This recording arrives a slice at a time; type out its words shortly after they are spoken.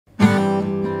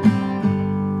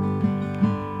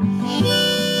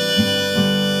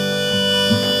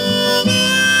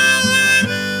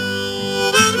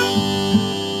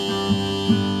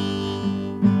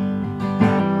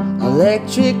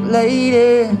electric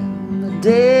lady on the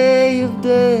day of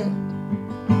death.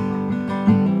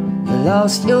 You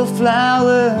lost your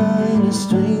flower in a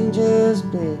stranger's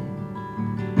bed.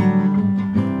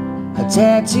 A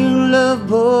tattooed love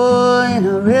boy and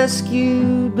a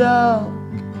rescue dog.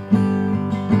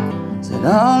 Said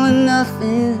all or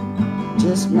nothing,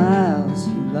 just miles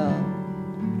you lost.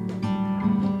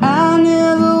 I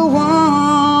never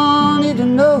wanted to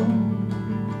know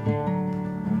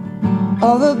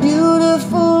all the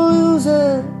beautiful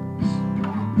losers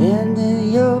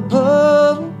bending your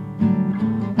bow.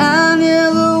 I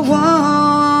never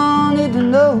wanted to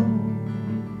know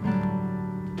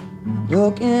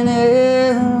broken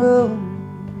arrow,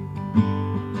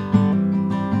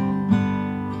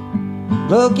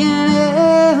 broken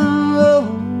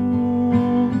arrow.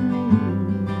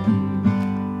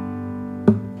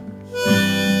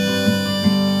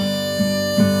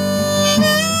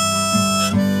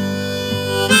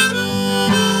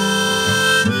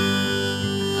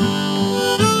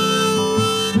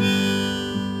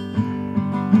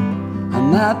 I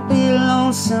might be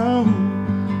lonesome,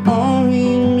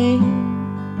 only me,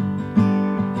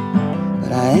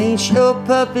 but I ain't your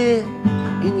puppet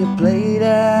in your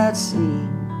played-out scene.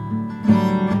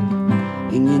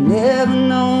 And you never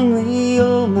know me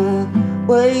or my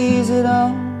ways at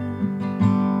all.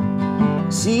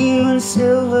 See you in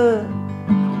silver,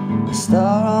 a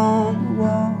star on the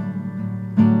wall.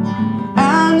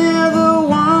 I never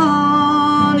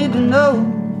wanted to know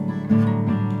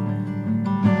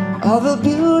all the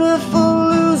beautiful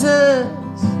losers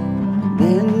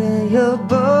bending your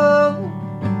bow.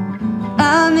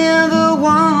 I never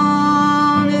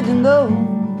wanted to know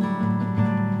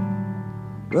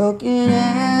broken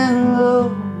arrow,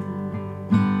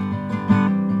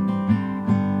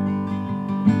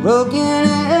 broken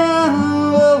arrow.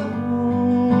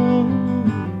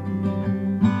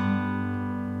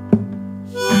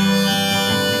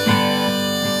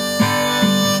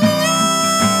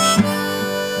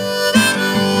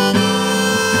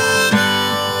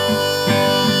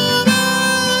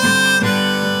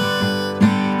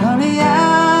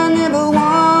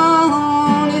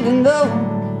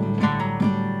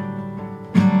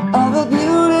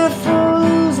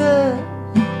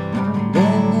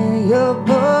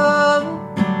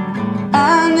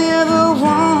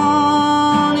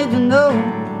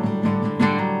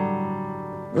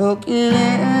 Broken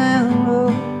arrow,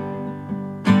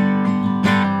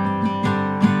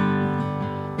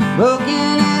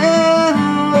 broken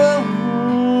arrow.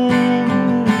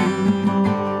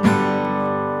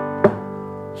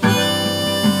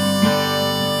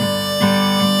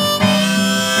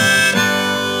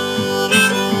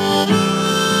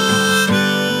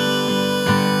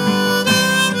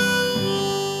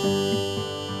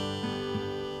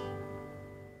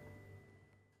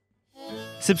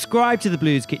 Subscribe to The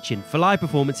Blues Kitchen for live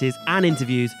performances and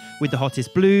interviews with the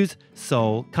hottest blues,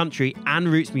 soul, country and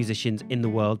roots musicians in the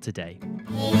world today.